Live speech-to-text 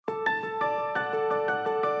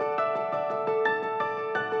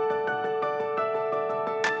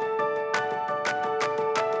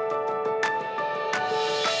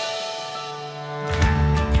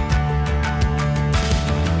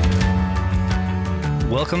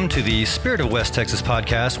Welcome to the Spirit of West Texas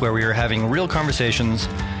podcast, where we are having real conversations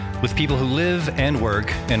with people who live and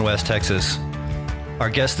work in West Texas. Our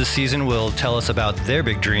guests this season will tell us about their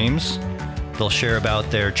big dreams. They'll share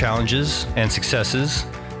about their challenges and successes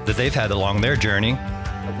that they've had along their journey.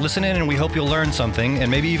 Listen in and we hope you'll learn something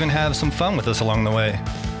and maybe even have some fun with us along the way.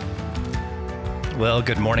 Well,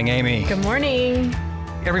 good morning, Amy. Good morning.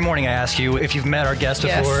 Every morning I ask you if you've met our guest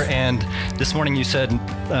before, and this morning you said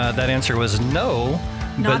that answer was no.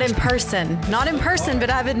 Not in person, but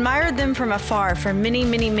I've admired them from afar for many,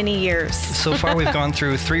 many, many years. So far we've gone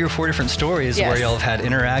through 3 or 4 different stories where y'all have had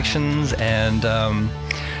interactions, and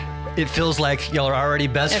it feels like y'all are already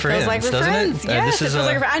best friends, like we're doesn't friends. it? Yes, it feels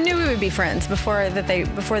like I knew we would be friends before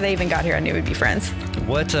they even got here. I knew we'd be friends.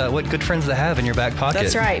 What good friends to have in your back pocket.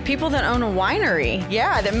 That's right. People that own a winery.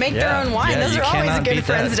 Yeah, that make their own wine. Those are always good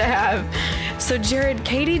friends to have. So Jared,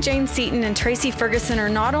 Katie Jane Seaton and Tracy Ferguson are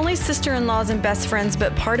not only sister-in-laws and best friends,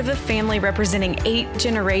 but part of a family representing 8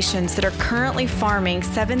 generations that are currently farming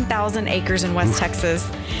 7,000 acres in West Texas.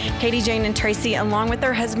 Katie Jane and Tracy, along with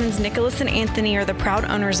their husbands Nicholas and Anthony, are the proud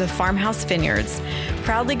owners of Farmhouse Vineyards,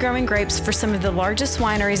 proudly growing grapes for some of the largest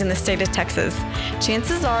wineries in the state of Texas.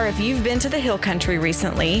 Chances are, if you've been to the Hill Country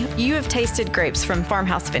recently, you have tasted grapes from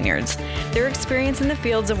Farmhouse Vineyards. Their experience in the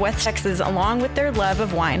fields of West Texas, along with their love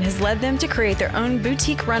of wine, has led them to create their own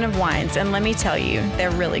boutique run of wines, and let me tell you,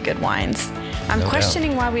 they're really good wines. I'm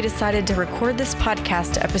questioning why we decided to record this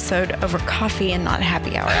podcast episode over coffee and not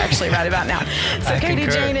happy hour, actually, right about now. So Katie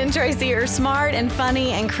Jane and Tracy are smart and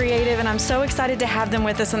funny and creative, and I'm so excited to have them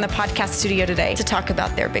with us in the podcast studio today to talk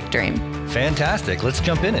about their big dream. Fantastic. Let's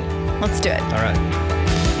jump in it. Let's do it. All right.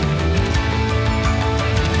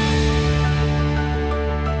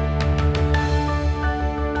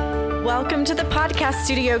 Welcome to the podcast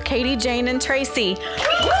studio, Katie Jane and Tracy.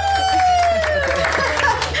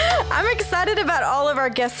 I'm excited about all of our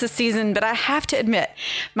guests this season, but I have to admit,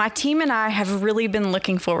 my team and I have really been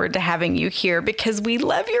looking forward to having you here because we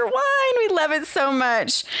love your wine. We love it so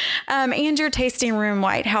much. And your tasting room,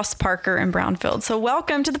 White House, Parker, and Brownfield. So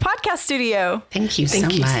welcome to the podcast studio. Thank you so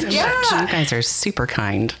much. Yeah. You guys are super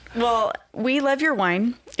kind. Well, we love your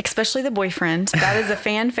wine, especially the Boyfriend. That is a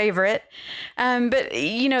fan favorite. But,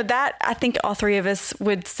 you know, that I think all 3 of us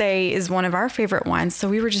would say is one of our favorite wines. So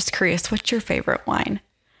we were just curious, what's your favorite wine?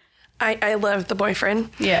 I love the Boyfriend.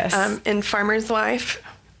 Yes. And Farmer's Wife.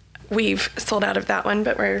 We've sold out of that one,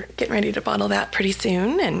 but we're getting ready to bottle that pretty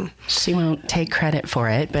soon. And she won't take credit for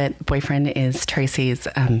it, but Boyfriend is Tracy's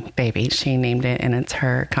baby. She named it, and it's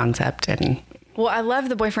her concept. And well, I love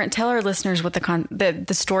the Boyfriend. Tell our listeners what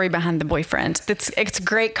the story behind the Boyfriend. It's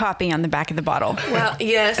great copy on the back of the bottle. Well,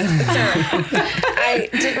 yes. So I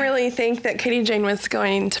didn't really think that Katie Jane was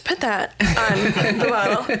going to put that on the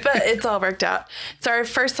bottle, but it's all worked out. So our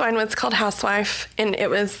first wine was called Housewife, and that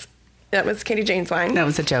was Katie Jane's wine. That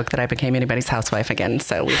was a joke that I became anybody's housewife again.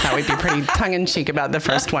 So we thought we'd be pretty tongue-in-cheek about the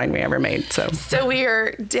first wine we ever made. So we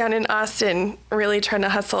are down in Austin really trying to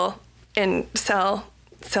hustle and sell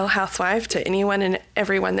Housewife to anyone and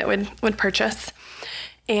everyone that would purchase.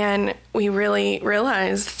 And we really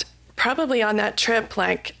realized probably on that trip,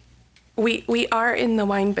 like we are in the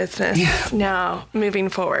wine business now moving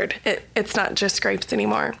forward. It's not just grapes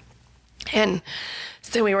anymore. And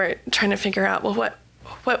so we were trying to figure out, well,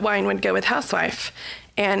 what wine would go with Housewife?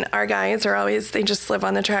 And our guys are always, they just live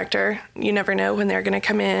on the tractor. You never know when they're going to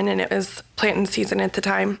come in. And it was planting season at the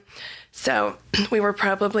time. So we were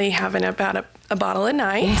probably having about a bottle a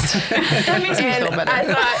night. That makes me feel better.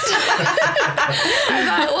 I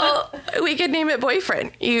thought, well, we could name it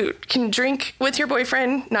Boyfriend. You can drink with your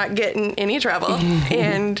boyfriend, not get in any trouble.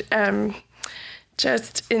 And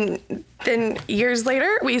then years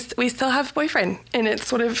later, we still have Boyfriend. And it's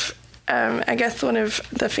sort of, I guess, one of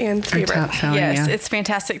the fans' favorites. Yes, it's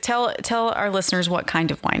fantastic. Tell our listeners what kind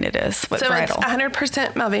of wine it is. What varietal? It's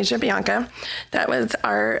 100% Malvasia Bianca. That was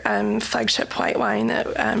our flagship white wine that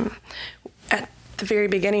at the very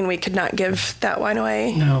beginning we could not give that wine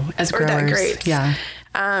away. No, as growers. That grapes. Yeah.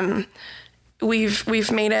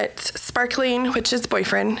 We've made it sparkling, which is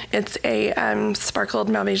Boyfriend. It's a sparkled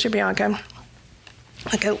Malvasia Bianca,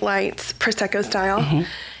 like a light Prosecco style. Mm-hmm.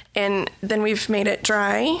 And then we've made it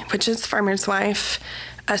dry, which is Farmer's Wife,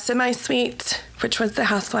 a semi-sweet, which was the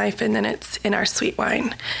Housewife, and then it's in our sweet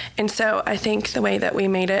wine. And so I think the way that we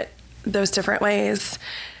made it those different ways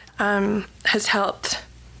has helped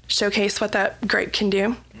showcase what that grape can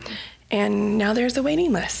do. And now there's a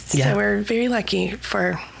waiting list. Yeah. So we're very lucky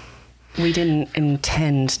for... We didn't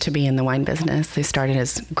intend to be in the wine business. They started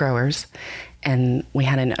as growers. And we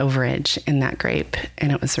had an overage in that grape.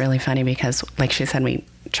 And it was really funny because, like she said, we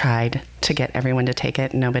tried to get everyone to take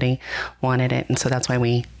it. Nobody wanted it. And so that's why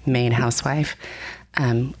we made Housewife.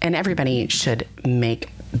 And everybody should make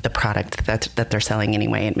the product that they're selling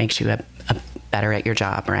anyway. It makes you a better at your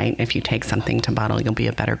job, right? If you take something to bottle, you'll be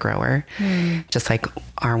a better grower. Just like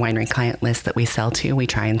our winery client list that we sell to, we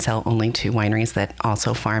try and sell only to wineries that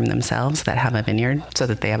also farm themselves, that have a vineyard, so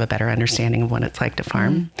that they have a better understanding of what it's like to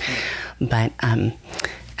farm. But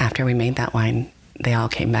after we made that wine, they all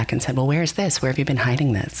came back and said, well, where is this? Where have you been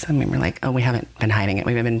hiding this? I mean, we're like, oh, we haven't been hiding it.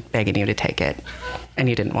 We've been begging you to take it, and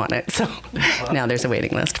you didn't want it. So now there's a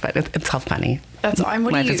waiting list, but it's all funny.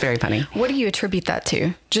 Life is very funny. What do you attribute that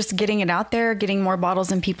to? Just getting it out there, getting more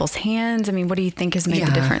bottles in people's hands? I mean, what do you think has made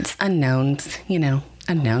the difference? Unknowns.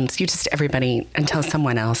 You just, everybody, until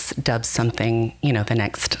someone else dubs something, the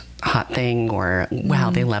next hot thing, or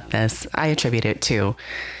wow, they love this. I attribute it to,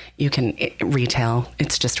 retail.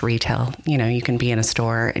 It's just retail. You can be in a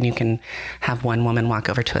store and you can have one woman walk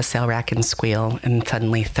over to a sale rack and squeal, and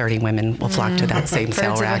suddenly 30 women will flock to that same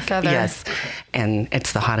sale rack. Yes. And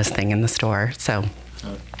it's the hottest thing in the store. So,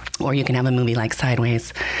 or you can have a movie like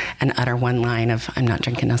Sideways and utter one line of, I'm not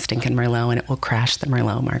drinking no stinking Merlot, and it will crash the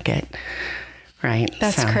Merlot market. Right.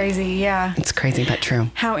 That's crazy. Yeah. It's crazy, but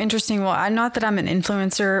true. How interesting. Well, not that I'm an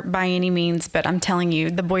influencer by any means, but I'm telling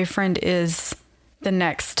you, the boyfriend is the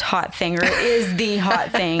next hot thing, or is the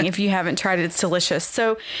hot thing. If you haven't tried it, it's delicious.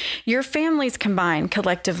 So your families combined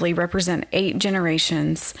collectively represent 8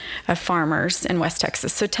 generations of farmers in West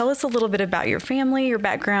Texas. So tell us a little bit about your family, your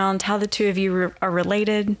background, how the two of you are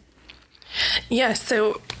related. Yes.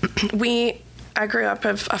 So I grew up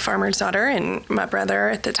a farmer's daughter, and my brother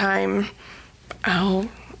at the time,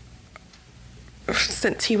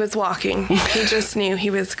 since he was walking, he just knew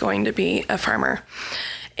he was going to be a farmer.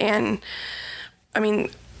 And I mean,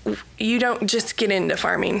 you don't just get into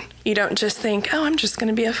farming. You don't just think, I'm just going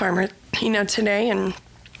to be a farmer, today. And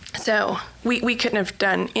so we couldn't have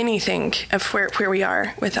done anything of where we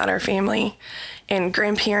are without our family and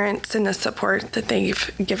grandparents and the support that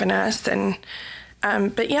they've given us. And,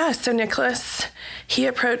 so Nicholas, he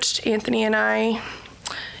approached Anthony and I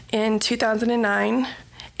in 2009,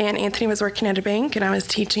 and Anthony was working at a bank and I was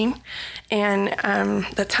teaching. And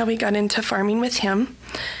that's how we got into farming with him.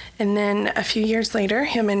 And then a few years later,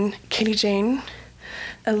 him and Katie Jane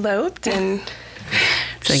eloped, and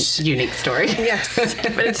it's a unique story. Yes,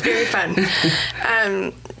 but it's very fun.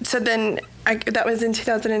 So then that was in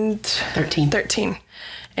 2013.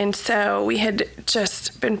 And so we had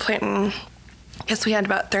just been planting, I guess we had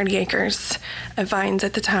about 30 acres of vines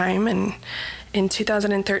at the time. And in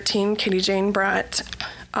 2013, Katie Jane brought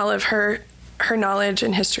all of her knowledge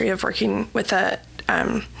and history of working with the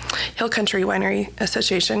Hill Country Winery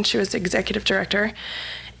Association. She was the executive director,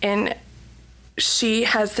 and she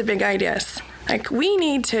has the big ideas. Like, we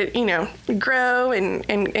need to, grow and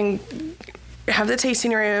have the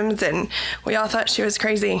tasting rooms, and we all thought she was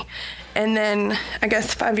crazy. And then I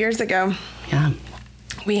guess 5 years ago,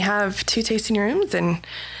 we have 2 tasting rooms, and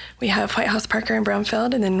we have White House Parker in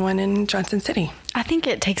Brownfield, and then one in Johnson City. I think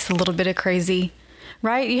it takes a little bit of crazy,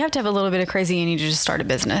 right? You have to have a little bit of crazy in you to just start a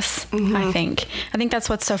business. I think that's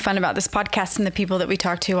what's so fun about this podcast and the people that we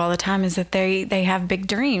talk to all the time, is that they have big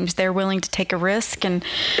dreams. They're willing to take a risk, and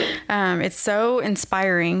it's so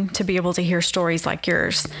inspiring to be able to hear stories like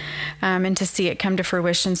yours and to see it come to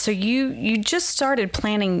fruition. So you just started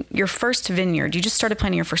planning your first vineyard. You just started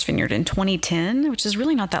planning your first vineyard in 2010, which is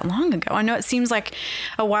really not that long ago. I know it seems like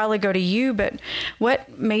a while ago to you, but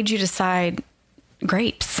what made you decide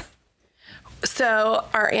grapes? So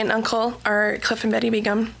our aunt and uncle are Cliff and Betty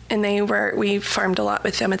Begum, and we farmed a lot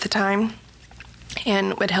with them at the time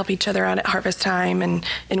and would help each other out at harvest time and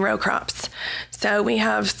in row crops. So we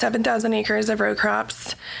have 7,000 acres of row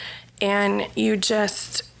crops, and you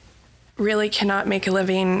just really cannot make a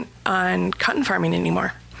living on cotton farming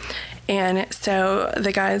anymore. And so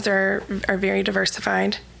the guys are very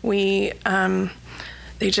diversified. They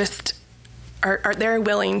just they're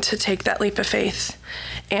willing to take that leap of faith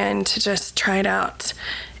and to just try it out.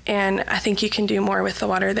 And I think you can do more with the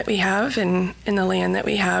water that we have and in the land that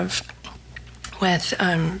we have with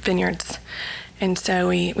vineyards. And so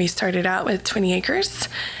we started out with 20 acres,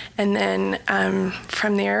 and then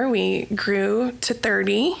from there we grew to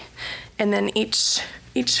 30, and then each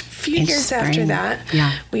few years spring after that,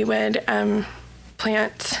 we would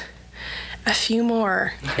plant a few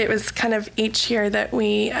more. It was kind of each year that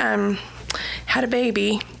we had a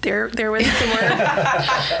baby, there was some more.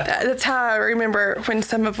 That's how I remember when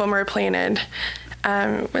some of them were planted.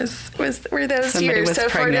 Were those Somebody years? So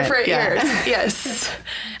pregnant. 4 different years. Yes.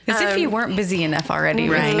 As if you weren't busy enough already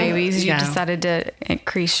with babies, you decided to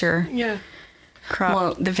increase your crop.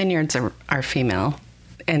 Well, the vineyards are female,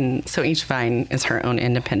 And so each vine is her own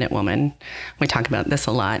independent woman. We talk about this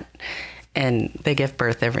a lot. And they give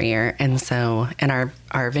birth every year. And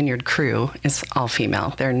our vineyard crew is all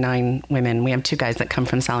female. There are 9 women. We have 2 guys that come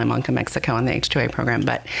from Salamanca, Mexico on the H2A program.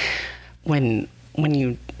 But when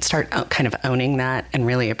you start kind of owning that and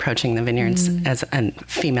really approaching the vineyards as a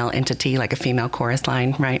female entity, like a female chorus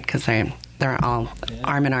line, right? Because they're all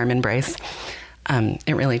arm in arm embrace.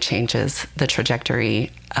 It really changes the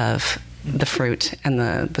trajectory of the fruit and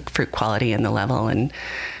the fruit quality and the level.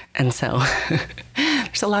 And so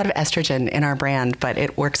there's a lot of estrogen in our brand, but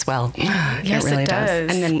it works well. Yes, it really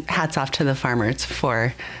does. And then hats off to the farmers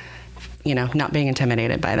for, not being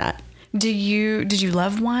intimidated by that. Did you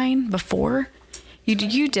love wine before?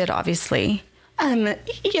 You did, obviously.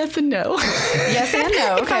 Yes and no. Yes and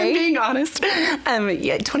no. Okay. If I'm being honest.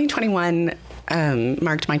 2021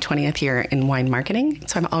 marked my 20th year in wine marketing.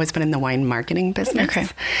 So I've always been in the wine marketing business. Okay.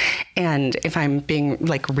 And if I'm being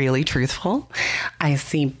really truthful, I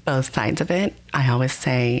see both sides of it. I always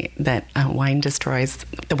say that wine destroys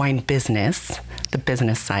the wine business, the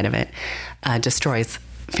business side of it, destroys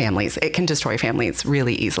families. It can destroy families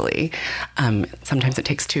really easily. Sometimes it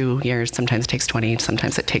takes 2 years, sometimes it takes 20,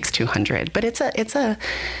 sometimes it takes 200. But it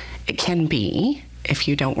can be, if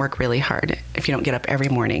you don't work really hard, if you don't get up every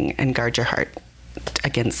morning and guard your heart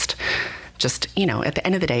against just, at the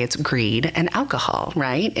end of the day, it's greed and alcohol,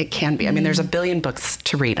 right? It can be. I mean, there's a billion books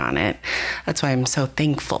to read on it. That's why I'm so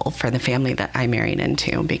thankful for the family that I married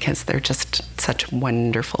into, because they're just such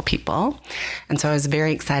wonderful people. And so I was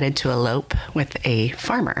very excited to elope with a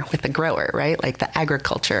farmer, with a grower, right? Like the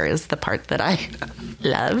agriculture is the part that I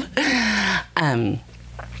love.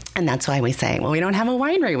 And that's why we say, well, we don't have a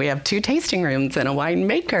winery. We have 2 tasting rooms and a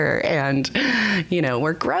winemaker, and,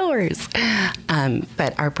 we're growers.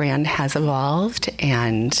 But our brand has evolved,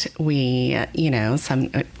 and we,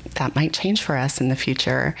 that might change for us in the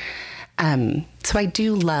future. So I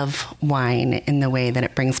do love wine in the way that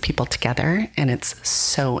it brings people together, and it's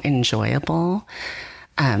so enjoyable.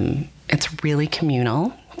 It's really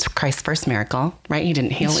communal. It's Christ's first miracle, right? He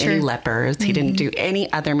didn't heal any lepers. Mm-hmm. He didn't do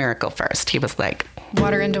any other miracle first. He was like,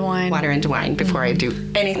 water into wine. Water into wine. Before I do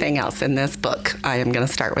anything else in this book, I am going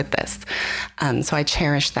to start with this. So I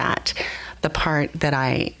cherish that. The part that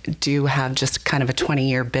I do have just kind of a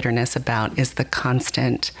 20-year bitterness about is the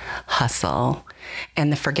constant hustle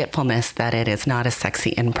and the forgetfulness that it is not a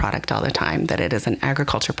sexy end product all the time, that it is an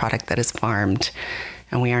agriculture product that is farmed,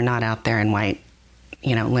 and we are not out there in white,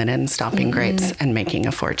 linen, stomping grapes and making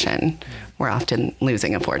a fortune. We're often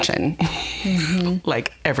losing a fortune,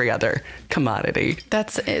 like every other commodity.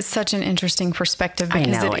 That's such an interesting perspective,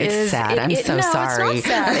 because I know, it's sad. I'm so sorry. It's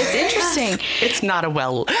not sad. It's interesting. It's not a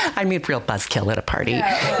real buzzkill at a party.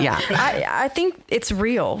 Yeah. I think it's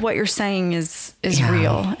real. What you're saying is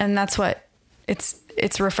real. And that's what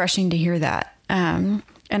it's refreshing to hear that. And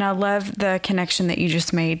I love the connection that you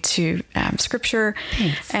just made to scripture.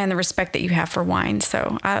 Thanks. And the respect that you have for wine.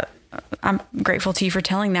 So I'm grateful to you for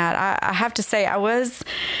telling that. I have to say, I was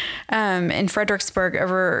in Fredericksburg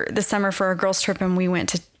over the summer for a girls' trip, and we went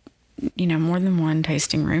to, more than one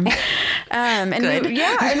tasting room. And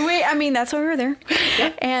that's why we were there.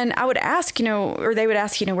 Yeah. And I would ask, or they would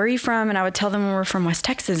ask, where are you from? And I would tell them we're from West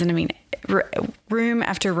Texas. And I mean, room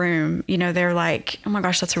after room, they're like, oh my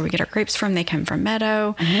gosh, that's where we get our grapes from. They come from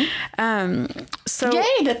Meadow. So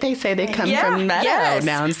yay that they say they come from Meadow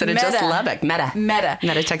now instead of just Lubbock.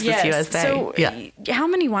 Meta, Texas, USA. So how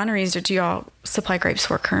many wineries do y'all supply grapes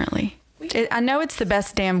for currently? I know it's the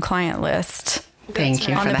best damn client list. Thank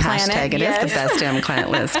you for the hashtag. It is the best damn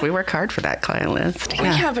client list. We work hard for that client list. We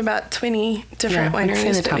have about 20 different wineries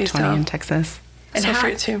in the top 20 in Texas. And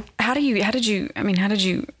fruit too. How did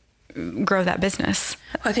you grow that business?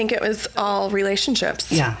 I think it was all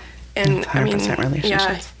relationships. Yeah. And 100%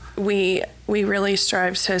 relationships. We really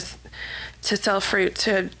strive to sell fruit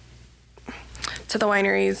to the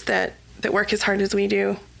wineries that work as hard as we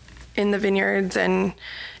do in the vineyards and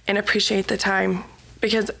appreciate the time,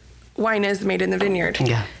 because wine is made in the vineyard.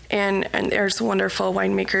 Yeah. And there's wonderful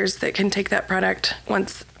winemakers that can take that product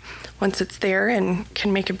once it's there and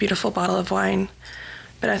can make a beautiful bottle of wine.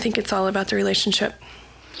 But I think it's all about the relationship.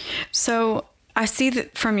 So I see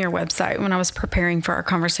that from your website, when I was preparing for our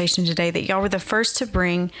conversation today, that y'all were the first to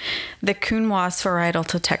bring the Counoise varietal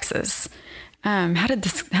to Texas. How did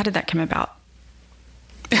that come about?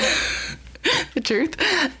 The truth?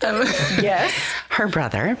 Yes. Her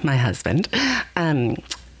brother, my husband,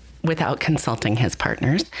 without consulting his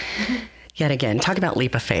partners, Yet again, talk about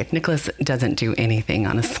leap of faith. Nicholas doesn't do anything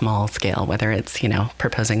on a small scale, whether it's,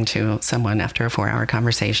 proposing to someone after a 4-hour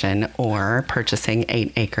conversation or purchasing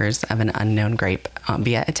 8 acres of an unknown grape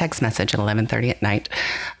via a text message at 11:30 at night.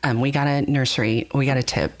 We got a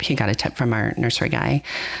tip. He got a tip from our nursery guy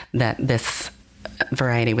that this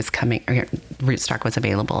variety was coming, or rootstock was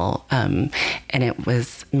available, and it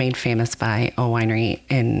was made famous by a winery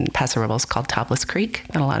in Paso Robles called Topless Creek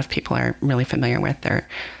that a lot of people are really familiar with. They're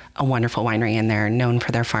a wonderful winery, and they're known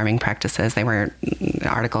for their farming practices. They were an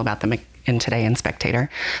article about them in Today and Spectator.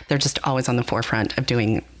 They're just always on the forefront of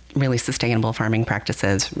doing really sustainable farming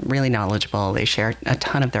practices, really knowledgeable. They share a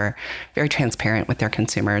ton of their, very transparent with their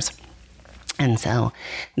consumers. And so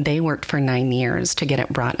they worked for 9 years to get it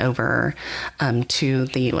brought over to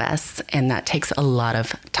the U.S. And that takes a lot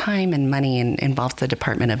of time and money and involves the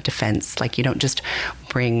Department of Defense. Like, you don't just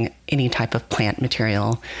bring any type of plant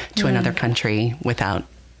material to another country without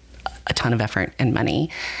a ton of effort and money.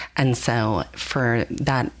 And so for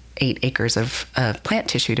that 8 acres of plant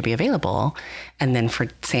tissue to be available, and then for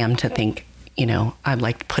Sam to think, I'd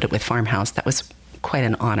like to put it with Farmhouse, that was quite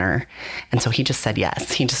an honor. And so he just said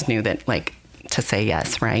yes. He just knew that, to say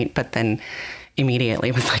yes, right? But then immediately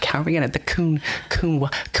was like, how are we going to, the coo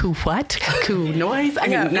noise? I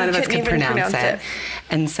mean, none of us could pronounce it.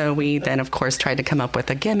 And so we then, of course, tried to come up with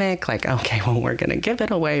a gimmick, like, okay, well, we're going to give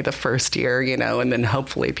it away the first year, and then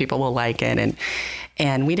hopefully people will like it.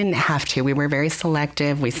 And we didn't have to. We were very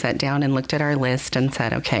selective. We sat down and looked at our list and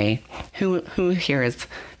said, okay, who here is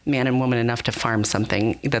man and woman enough to farm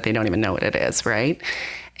something that they don't even know what it is, right?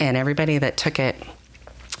 And everybody that took it,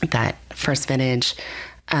 that first vintage,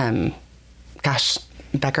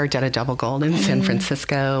 Becker did a double gold in San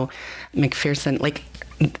Francisco, McPherson,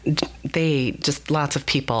 they just, lots of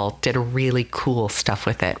people did really cool stuff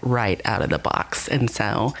with it right out of the box. And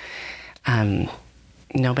so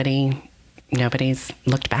nobody's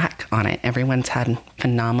looked back on it. Everyone's had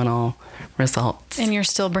phenomenal results. And you're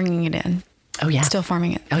still bringing it in. Oh, yeah. Still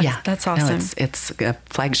farming it. That's awesome. No, it's a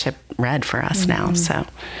flagship red for us now. So,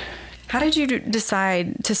 how did you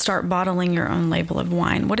decide to start bottling your own label of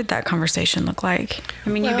wine? What did that conversation look like? I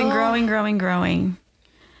mean, you've been growing.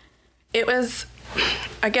 It was,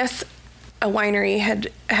 I guess, a winery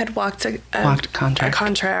had walked a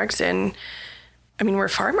contract, and I mean, we're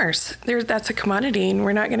farmers. That's a commodity, and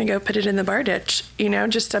we're not going to go put it in the bar ditch,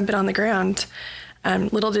 just dump it on the ground.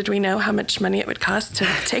 Little did we know how much money it would cost to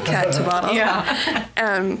take that to bottle.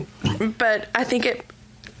 But I think it,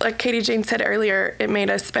 like Katie Jane said earlier, it made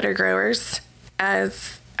us better growers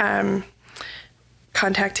as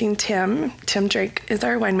contacting Tim. Tim Drake is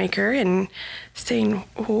our winemaker, and saying,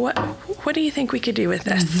 what do you think we could do with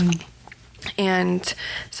this? And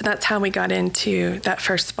so that's how we got into that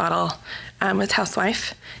first bottle with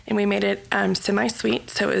Housewife, and we made it semi-sweet,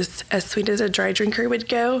 so it was as sweet as a dry drinker would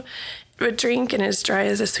drink and as dry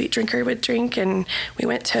as a sweet drinker would drink. And we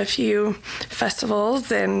went to a few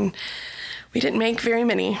festivals, and we didn't make very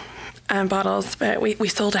many bottles, but we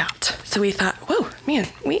sold out. So we thought, whoa, man,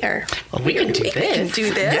 we can do this.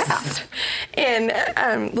 Yeah.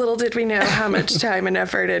 And little did we know how much time and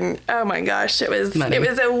effort, and oh my gosh, it was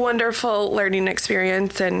a wonderful learning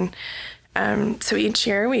experience. And so each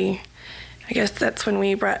year I guess that's when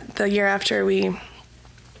the year after we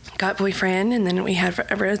got Boyfriend, and then we had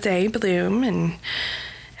a Rosé Bloom, and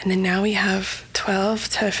then now we have 12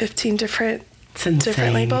 to 15 different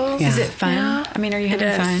labels. Yeah. Is it fun? Yeah. I mean, are you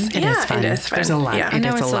having fun? It is fun. It is fun. There's a lot. Yeah. I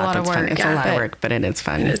know it's a lot of work. It's a lot of work, but it is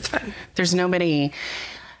fun. It is fun. There's nobody,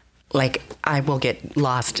 I will get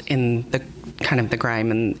lost in the kind of the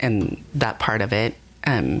grime and that part of it.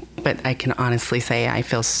 But I can honestly say I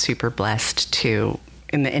feel super blessed to,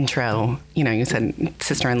 in the intro, you said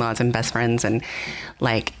sister-in-laws and best friends, and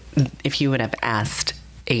if you would have asked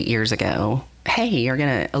 8 years ago, hey, you're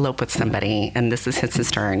going to elope with somebody, and this is his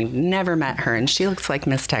sister, and you've never met her, and she looks like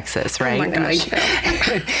Miss Texas, right? Oh my gosh.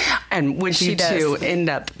 And would you two end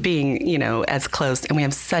up being, as close? And we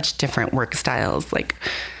have such different work styles.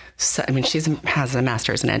 So, I mean, she has a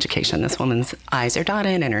master's in education. This woman's I's are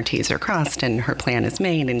dotted and her T's are crossed, and her plan is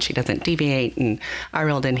made, and she doesn't deviate. And I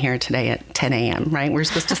rolled in here today at 10 a.m., right? We're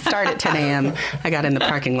supposed to start at 10 a.m. I got in the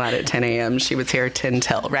parking lot at 10 a.m. She was here 10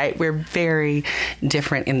 till, right? We're very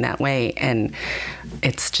different in that way. And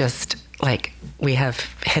it's just we have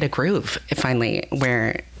hit a groove finally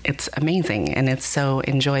where it's amazing and it's so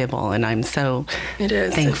enjoyable. And I'm so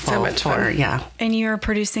thankful it's so much fun. And you're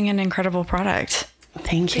producing an incredible product.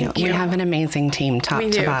 Thank you. We have an amazing team, top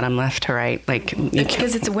to bottom, left to right.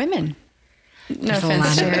 Because it's women. No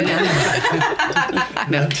offense, Jared.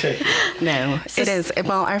 No, it is.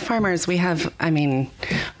 Well, our farmers, we put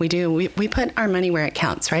our money where it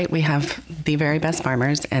counts, right? We have the very best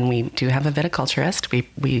farmers, and we do have a viticulturist.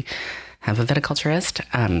 We have a viticulturist,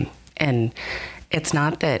 and it's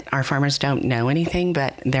not that our farmers don't know anything,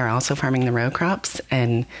 but they're also farming the row crops,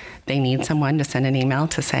 and they need someone to send an email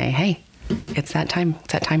to say, hey, it's that time.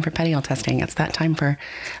 It's that time for petiole testing. It's that time for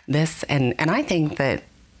this. And I think that,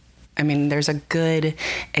 there's a good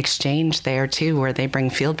exchange there too, where they bring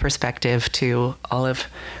field perspective to all of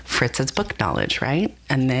Fritz's book knowledge, right?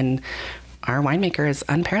 And then our winemaker is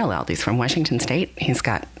unparalleled. He's from Washington State. He's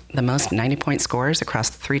got the most 90-point scores across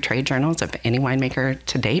 3 trade journals of any winemaker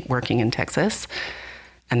to date working in Texas.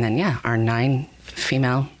 And then, our 9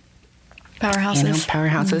 female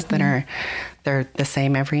powerhouses that they're the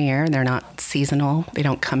same every year. They're not seasonal. They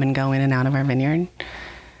don't come and go in and out of our vineyard.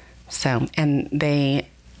 So, and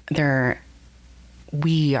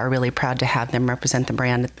we are really proud to have them represent the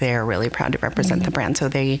brand. They're really proud to represent the brand. So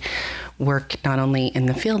they work not only in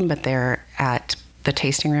the field, but they're at the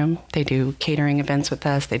tasting room. They do catering events with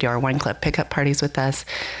us. They do our wine club pickup parties with us.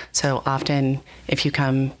 So often, if you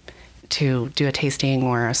come to do a tasting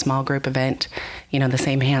or a small group event, the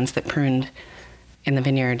same hands that pruned in the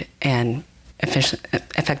vineyard and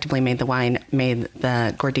effectively made the wine, made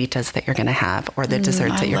the gorditas that you're going to have, or the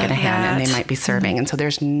desserts that you're going to have, and they might be serving. And so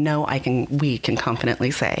we can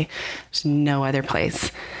confidently say, there's no other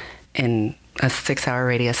place in a 6-hour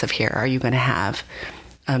radius of here are you going to have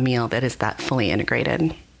a meal that is that fully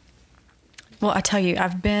integrated. Well, I tell you,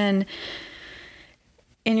 I've been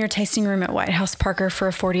in your tasting room at White House Parker for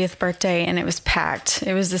a 40th birthday, and it was packed.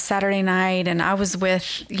 It was a Saturday night, and I was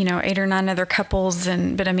with, 8 or 9 other couples.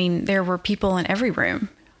 But there were people in every room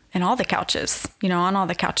and all the couches, on all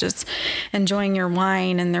the couches, enjoying your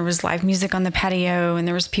wine. And there was live music on the patio, and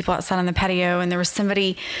there was people outside on the patio. And there was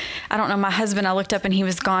somebody, I don't know, my husband, I looked up and he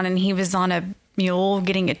was gone, and he was on a mule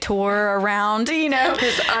getting a tour around,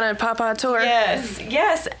 His on a papa tour.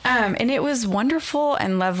 Yes. And it was wonderful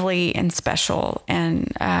and lovely and special,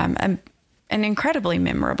 and an incredibly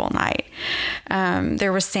memorable night.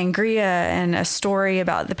 There was sangria and a story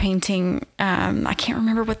about the painting. I can't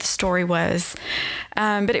remember what the story was,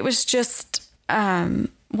 but it was just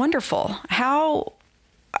wonderful. How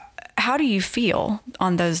do you feel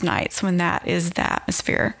on those nights when that is the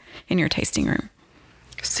atmosphere in your tasting room?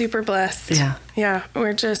 Super blessed. Yeah.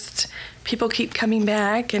 We're just, people keep coming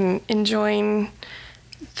back and enjoying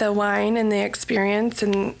the wine and the experience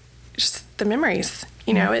and just the memories.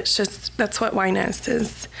 It's just, that's what wine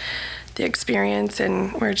is the experience.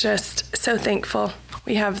 And we're just so thankful.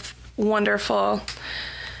 We have wonderful,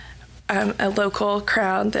 a local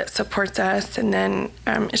crowd that supports us. And then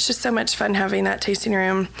it's just so much fun having that tasting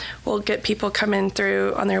room. We'll get people coming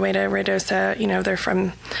through on their way to Ruidosa. They're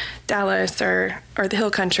from Dallas or the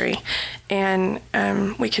Hill Country, and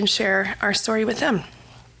we can share our story with them.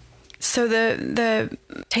 So the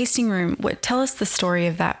tasting room, tell us the story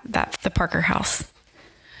of the Parker House.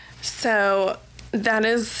 So that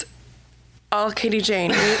is all Katie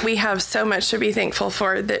Jane. We have so much to be thankful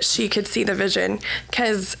for that she could see the vision,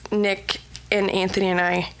 because Nick and Anthony and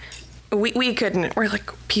I, we couldn't. We're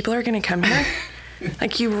like, people are going to come here?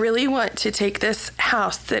 Like, you really want to take this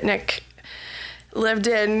house that Nick lived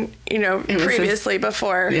in, previously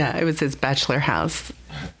before. Yeah, it was his bachelor house.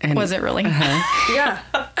 And, was it really? Yeah.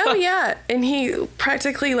 Oh, yeah. And he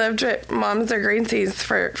practically lived at Mom's or Greensea's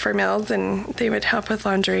for meals, and they would help with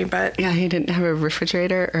laundry. But yeah, he didn't have a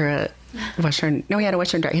refrigerator or a washer. No, he had a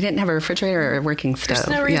washer and dryer. He didn't have a refrigerator or a working stove. There's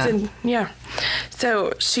no reason. Yeah.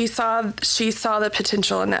 So she saw the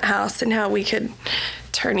potential in that house and how we could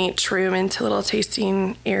turn each room into a little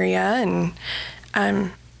tasting area. And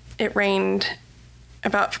it rained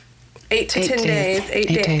about 8 to 10 days,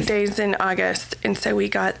 8 days in August. And so we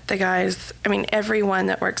got the guys, everyone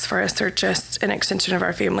that works for us are just an extension of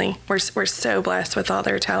our family. We're so blessed with all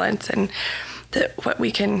their talents and what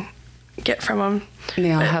we can get from them.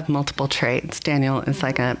 They all have multiple trades. Daniel is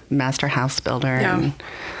like a master house builder.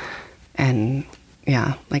 And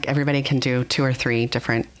yeah, like everybody can do 2 or 3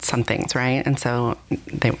 different somethings, right? And so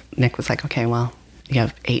Nick was like, okay, well, you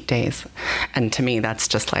have 8 days. And to me, that's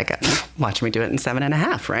just like, watch me do it in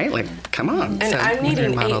 7.5, right? Like, come on. And I'm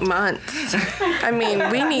needing 8 months.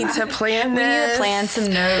 We need to plan this. We need to plan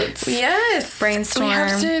some notes. Yes. Brainstorm. We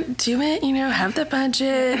have to do it, have the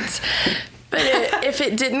budget. But if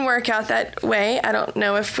it didn't work out that way, I don't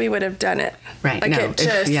know if we would have done it. Right. Like,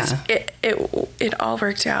 it all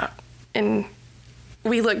worked out. And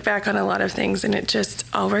we look back on a lot of things, and it just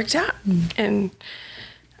all worked out. And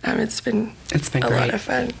it's been great. A lot of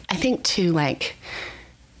fun. I think too, like,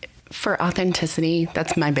 For authenticity,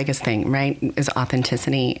 that's my biggest thing, right? Is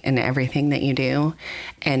authenticity in everything that you do.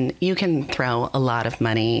 And you can throw a lot of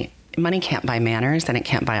money. Money can't buy manners and it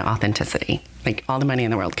can't buy authenticity. Like all the money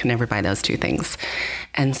in the world can never buy those two things.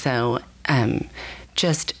 And so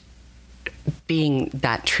just being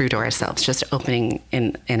that true to ourselves, just opening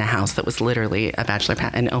in a house that was literally a bachelor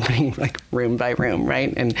pad and opening like room by room,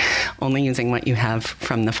 right? And only using what you have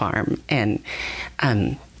from the farm. And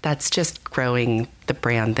that's just growing the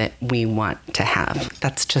brand that we want to have.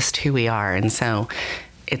 That's just who we are. And so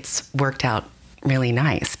it's worked out really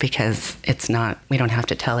nice because we don't have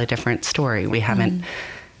to tell a different story. We haven't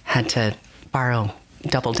had to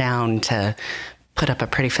double down to put up a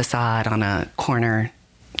pretty facade on a corner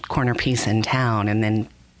piece in town and then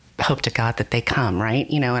hope to God that they come, right?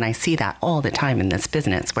 And I see that all the time in this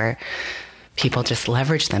business where people just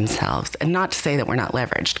leverage themselves. And not to say that we're not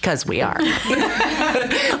leveraged, because we are.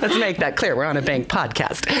 Let's make that clear. We're on a bank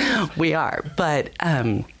podcast. We are. But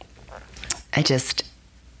the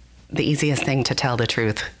easiest thing to tell the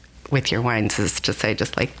truth with your wines is to say,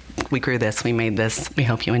 just like, we grew this, we made this, we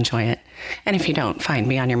hope you enjoy it. And if you don't, fine,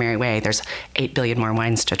 be on your merry way. There's 8 billion more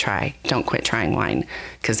wines to try. Don't quit trying wine,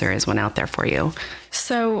 because there is one out there for you.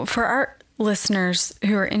 So for our listeners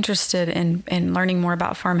who are interested in learning more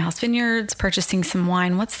about Farmhouse Vineyards, purchasing some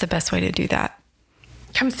wine, what's the best way to do that?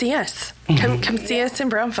 Come see us. Come see us in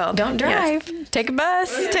Brownfield. Don't drive. Yes. Take a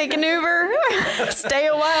bus. Take an Uber. Stay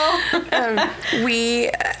a while.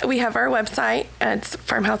 We have our website. It's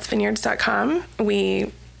farmhousevineyards.com.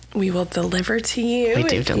 We will deliver to you. We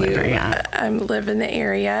do deliver, yeah. Live in the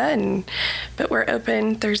area, but we're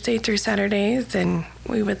open Thursday through Saturdays, and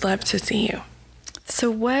we would love to see you.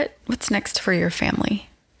 So what's next for your family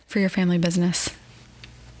business?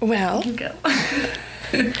 Well,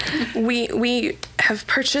 we have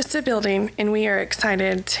purchased a building, and we are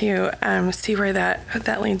excited to see where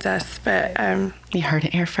that leads us. But you heard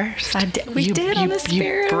it here first. We did on the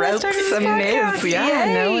Spirit. You broke some news.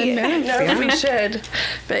 Yeah, no one knows. No, we should.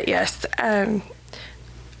 But yes,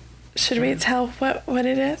 should we tell what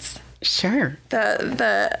it is? Sure.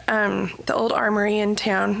 The old armory in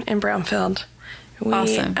town in Brownfield. We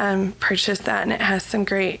awesome. Purchased that, and it has some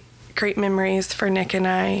great memories for Nick and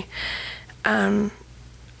I.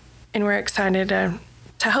 And we're excited to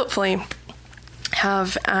hopefully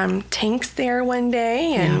have tanks there one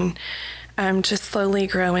day and just slowly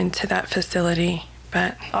grow into that facility.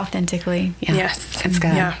 But authentically. Yeah. Yes. It's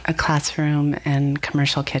got a classroom and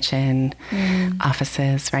commercial kitchen,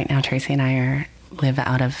 offices. Right now, Tracy and I live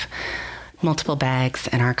out of multiple bags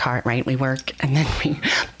in our cart, right? We work and then we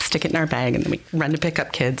stick it in our bag and then we run to pick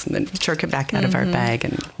up kids and then jerk it back out of our bag.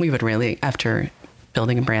 And we would really, after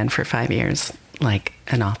building a brand for 5 years, like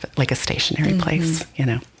a stationary place,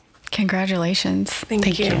 Congratulations.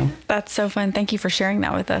 Thank you. That's so fun. Thank you for sharing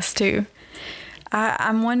that with us too.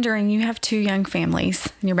 I'm wondering, you have 2 young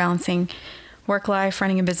families and you're balancing work life,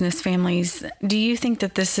 running a business, families. Do you think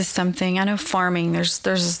that this is something, I know farming,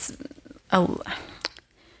 there's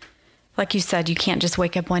like you said, you can't just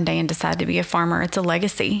wake up one day and decide to be a farmer. It's a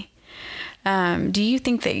legacy. Do you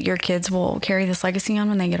think that your kids will carry this legacy on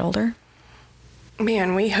when they get older?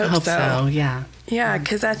 Man, we hope so. Yeah. Yeah,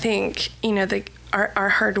 because I think, our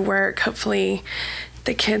hard work, hopefully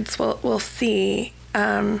the kids will see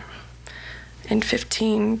in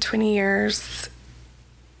 15, 20 years.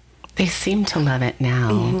 They seem to love it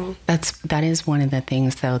now. Mm-hmm. That is one of the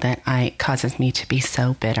things, though, that causes me to be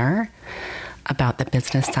so bitter about the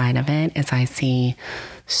business side of it, is I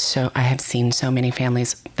have seen so many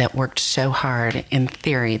families that worked so hard in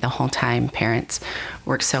theory the whole time. Parents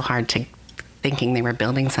worked so hard to thinking they were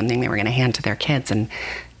building something they were going to hand to their kids, and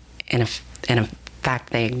in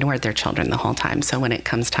fact they ignored their children the whole time. So when it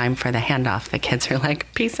comes time for the handoff, the kids are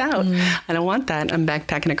like, peace out. I don't want that. I'm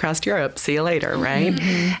backpacking across Europe. See you later, right?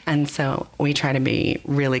 And so we try to be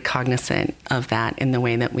really cognizant of that in the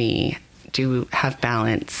way that we do have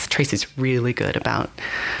balance. Tracy's really good about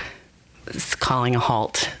calling a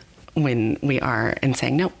halt when we are and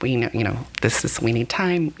saying, no, we need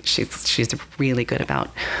time. She's really good about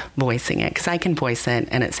voicing it, because I can voice it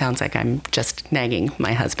and it sounds like I'm just nagging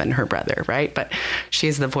my husband, her brother, right? But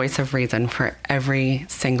she's the voice of reason for every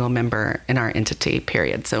single member in our entity,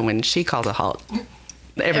 period. So when she calls a halt,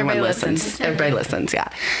 everyone listens. Everybody listens, yeah.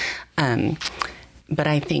 But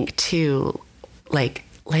I think too, like,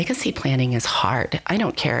 legacy planning is hard. I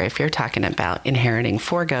don't care if you're talking about inheriting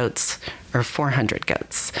 4 goats or 400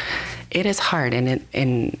 goats. It is hard, and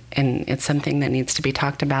it's something that needs to be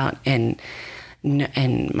talked about. And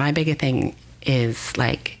my big thing is,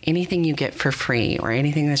 like, anything you get for free or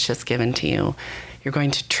anything that's just given to you, you're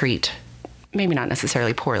going to treat, maybe not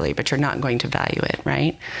necessarily poorly, but you're not going to value it,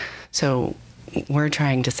 right? So we're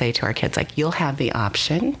trying to say to our kids, like, you'll have the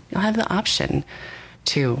option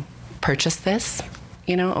to purchase this,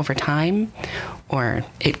 over time, or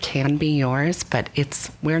it can be yours, but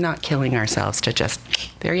we're not killing ourselves to just,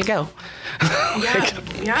 there you go.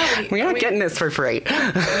 We're not getting this for free.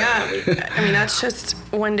 That's just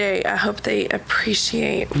one day. I hope they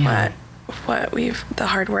appreciate what the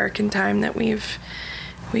hard work and time that we've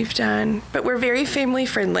done. But we're very family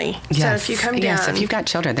friendly. Yes. So if you come down, yes, if you've got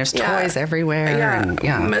children, there's toys everywhere.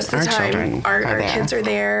 Yeah. Most of the time, our kids are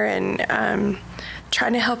there, and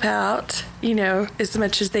trying to help out, as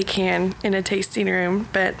much as they can in a tasting room.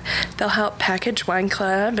 But they'll help package Wine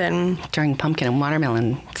Club, and during pumpkin and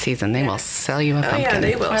watermelon season, they will sell you a pumpkin. Yeah,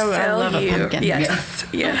 they will sell you. A pumpkin. Yes.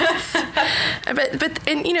 But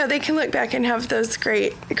they can look back and have those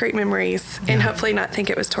great memories, and hopefully not think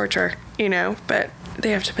it was torture. But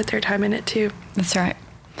they have to put their time in it too. That's right.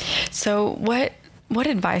 So what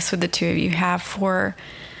advice would the two of you have for,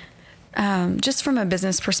 just from a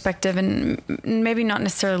business perspective, and maybe not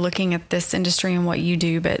necessarily looking at this industry and what you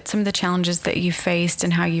do, but some of the challenges that you faced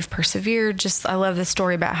and how you've persevered? I love the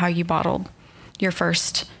story about how you bottled you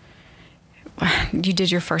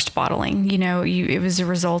did your first bottling. It was a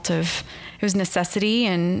result of, it was necessity,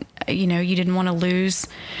 and, you didn't want to lose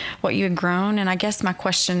what you had grown. And I guess my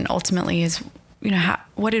question ultimately is,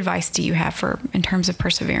 what advice do you have in terms of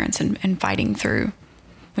perseverance and fighting through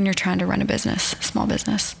when you're trying to run a small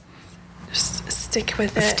business? Just stick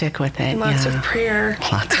with it. And lots of prayer.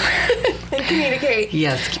 And communicate.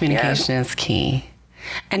 Yes, communication is key.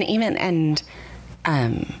 And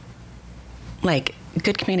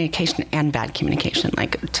good communication and bad communication.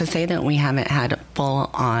 Like, to say that we haven't had full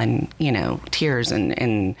on, tears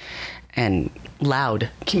and loud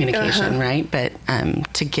communication, right? But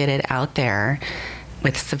to get it out there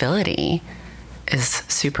with civility is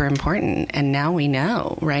super important. And now we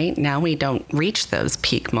know, right? Now we don't reach those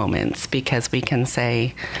peak moments because we can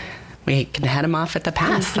head them off at the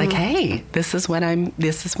pass. Like, hey, this is what I'm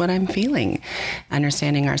feeling.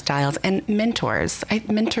 Understanding our styles and mentors.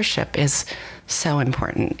 Mentorship is so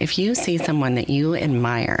important. If you see someone that you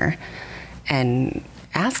admire, and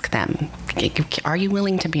ask them, are you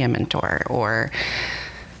willing to be a mentor? Or,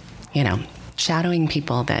 shadowing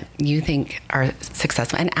people that you think are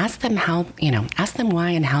successful, and ask them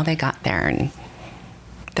why and how they got there. And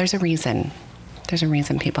there's a reason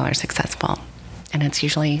people are successful. And it's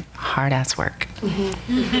usually hard-ass work.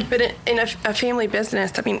 Mm-hmm. But in a family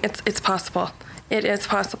business, it's possible. It is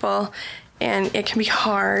possible, and it can be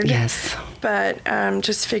hard. Yes. But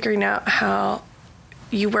just figuring out how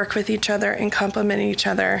you work with each other and complement each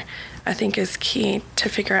other, I think, is key to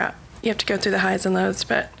figure out. You have to go through the highs and lows,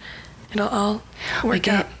 but it'll all work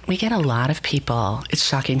out. We get a lot of people. It's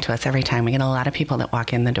shocking to us every time. We get a lot of people that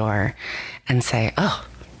walk in the door and say, "Oh,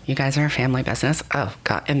 you guys are a family business?" Oh,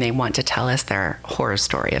 God. And they want to tell us their horror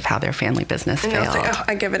story of how their family business failed. Say,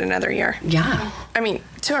 I give it another year. Yeah.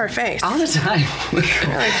 To our face. All the time.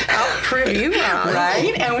 I'll prove you wrong.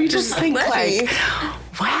 Right? And we just think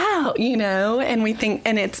wow, and we think,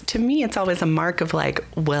 and to me, it's always a mark of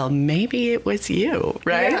maybe it was you,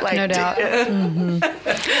 right? Yeah, no doubt. Mm-hmm.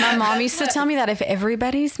 My mom used to tell me that if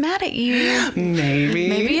everybody's mad at you,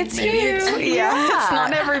 maybe it's you. Yeah. It's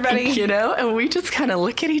not everybody. And we just kind of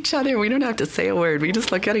look at each other. We don't have to say a word. We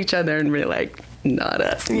just look at each other and we're like, not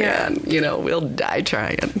us, man. We'll die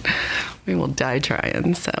trying. We will die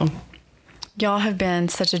trying, so. Y'all have been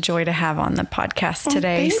such a joy to have on the podcast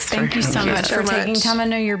today. Thank you so much for taking time. I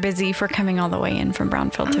know you're busy, for coming all the way in from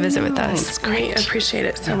Brownfield to visit with us. It's great. I appreciate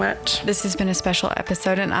it so much. This has been a special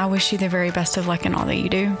episode, and I wish you the very best of luck in all that you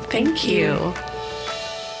do. Thank you.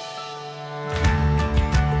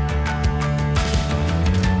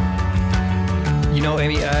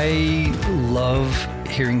 Amy, I love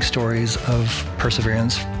hearing stories of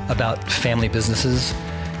perseverance about family businesses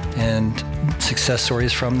and success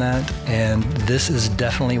stories from that. And this is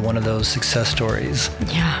definitely one of those success stories.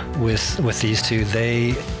 Yeah. With these two.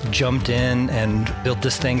 They jumped in and built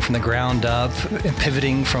this thing from the ground up,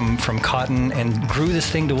 pivoting from cotton, and grew this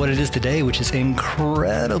thing to what it is today, which is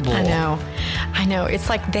incredible. I know. It's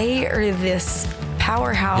like they are this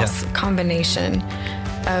powerhouse combination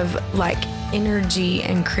of energy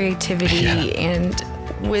and creativity and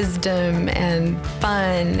wisdom and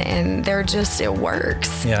fun, and they're just, it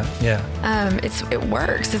works. It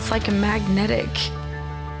works. It's like a magnetic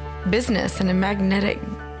business and a magnetic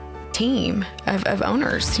team of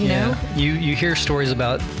owners, you know? You hear stories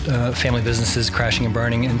about family businesses crashing and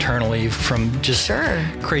burning internally from just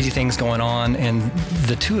crazy things going on. And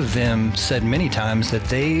the two of them said many times that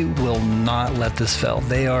they will not let this fail.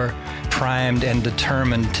 They are primed and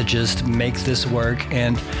determined to just make this work.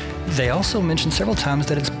 And they also mentioned several times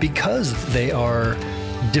that it's because they are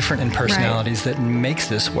different in personalities that makes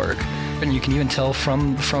this work. And you can even tell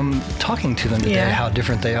from talking to them today how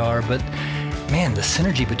different they are. But man, the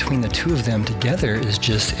synergy between the two of them together is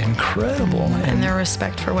just incredible. And their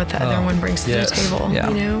respect for what the other one brings to the table,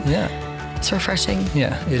 you know? Yeah. It's refreshing.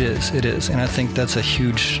 Yeah, it is. It is. And I think that's a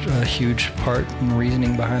huge part and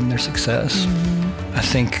reasoning behind their success. Mm-hmm. I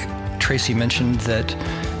think Tracy mentioned that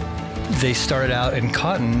they started out in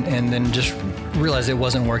cotton and then just realized it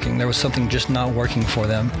wasn't working. There was something just not working for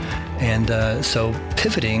them. And so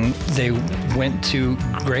pivoting, they went to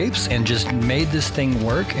grapes and just made this thing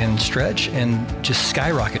work and stretch and just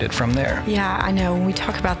skyrocketed from there. Yeah, I know. When we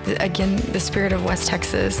talk about, the spirit of West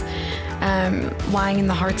Texas lying in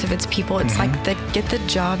the hearts of its people, it's like the get the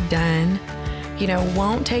job done, you know,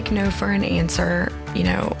 won't take no for an answer, you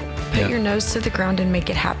know, put your nose to the ground and make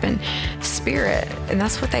it happen spirit. And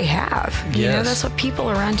that's what they have. You know, that's what people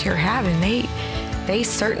around here have. And they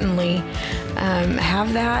certainly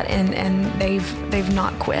have that, and they've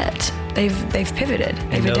not quit. They've pivoted.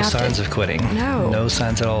 They've adapted. No signs of quitting. No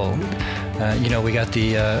signs at all. You know, we got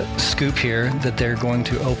the scoop here that they're going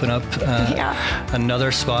to open up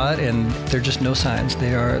another spot, and there are just no signs.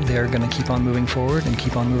 They are going to keep on moving forward and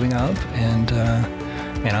keep on moving up. And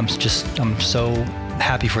man, I'm so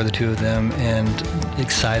happy for the two of them and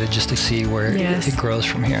excited just to see where it grows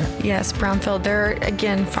from here. Yes, Brownfield.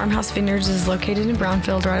 Farmhouse Vineyards is located in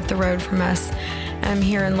Brownfield, right up the road from us.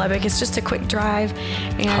 Here in Lubbock. It's just a quick drive.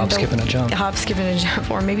 And hop, skip, and a jump. Hop, skip, and a jump.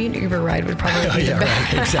 Or maybe an Uber ride would probably be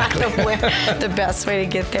the best way to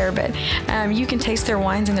get there. But you can taste their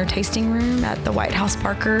wines in their tasting room at the White House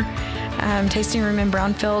Parker tasting room in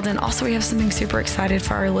Brownfield. And also we have something super excited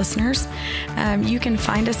for our listeners. You can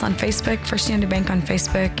find us on Facebook, First United Bank on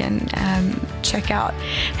Facebook, and check out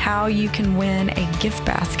how you can win a gift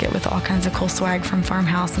basket with all kinds of cool swag from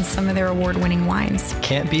Farmhouse and some of their award-winning wines.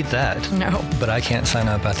 Can't beat that. No. But I can't sign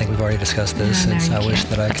up. I think we've already discussed this. I wish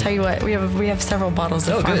that I could. I'll tell you what, we have several bottles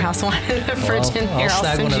of Farmhouse wine in the fridge in here. I'll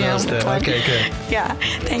snag one of those then. Okay, good. Yeah.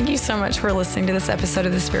 Thank you so much for listening to this episode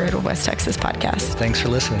of the Spirit of West Texas podcast. Thanks for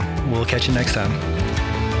listening. We'll catch you next time.